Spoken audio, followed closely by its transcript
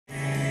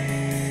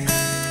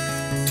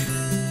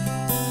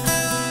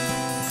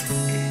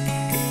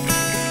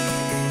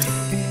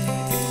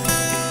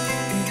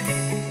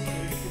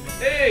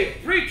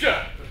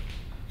preacher.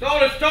 So all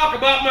this talk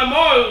about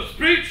memorial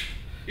speech,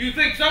 you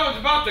think someone's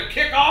about to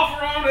kick off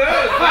around here? You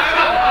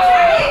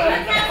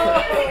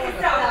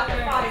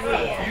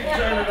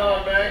turn it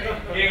on, Maggie.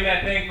 Give him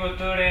that thing for the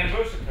third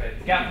anniversary present.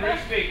 It's got 3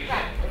 speakers.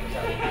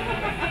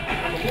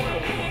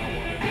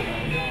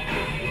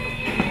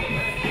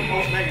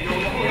 Oh, Maggie, no.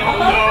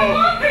 Come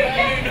on,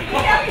 preacher.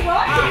 Tell me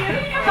what to do.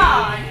 Come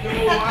on.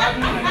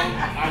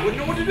 I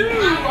wouldn't know what to do.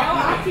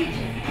 I'll teach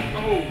you.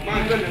 Oh,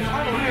 my goodness,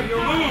 I don't have no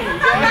moves.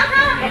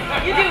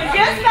 You're doing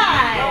just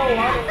fine. Oh,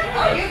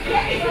 You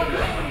get it.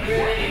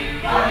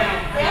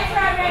 That's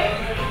right, Ray.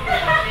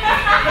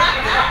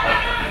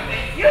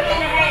 You get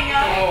the hang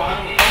of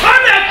it.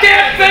 Turn that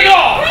damn thing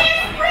off!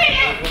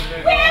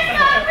 Where's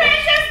my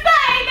precious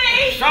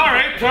baby?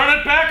 Sorry, turn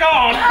it back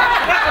on.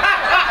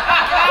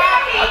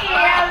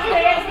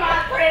 There's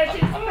my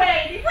precious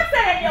baby. What's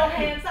that in your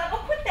hand, son?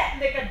 Oh, put that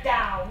liquor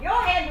down.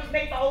 Your hand was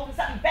made for holding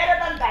something better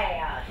than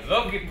bad.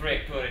 Look at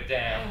Brick put it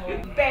down. Oh,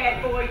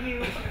 bad boy,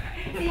 you.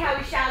 See how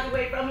he shies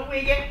away from it, will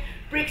you?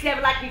 Bricks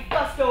never like to be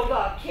fussed over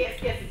or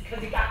kissed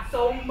because he got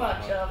so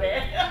much of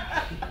it.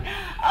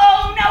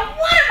 Oh, now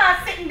what am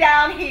I sitting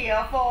down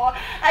here for?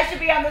 I should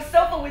be on the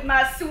sofa with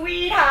my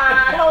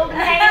sweetheart, holding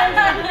hands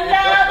and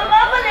love him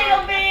up a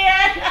little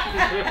bit.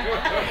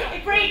 Hey,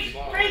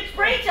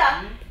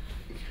 preacher.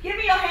 Give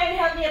me your hand and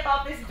help me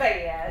about this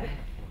bed.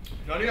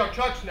 None of your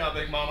trucks now,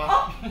 Big Mama.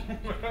 Oh,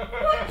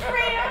 what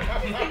trim?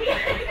 Give me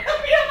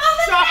your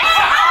mother's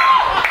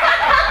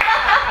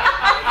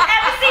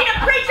Ever seen a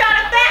preacher on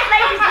a fat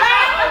lady's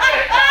lap?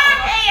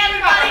 Hey,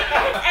 everybody.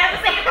 Ever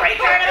seen a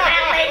preacher on a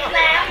fat lady's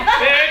lap?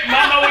 Big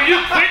Mama, will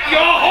you quit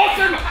your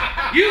horsing?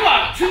 You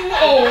are too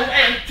old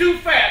and too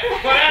fat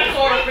for that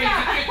sort of piece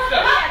of shit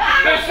stuff.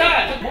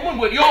 Besides, a woman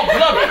with your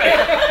blood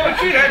pressure, when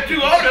she had 2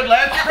 ordered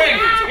last spring,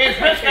 is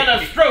risking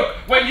a stroke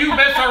when you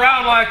mess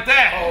around like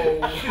that.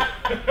 Oh.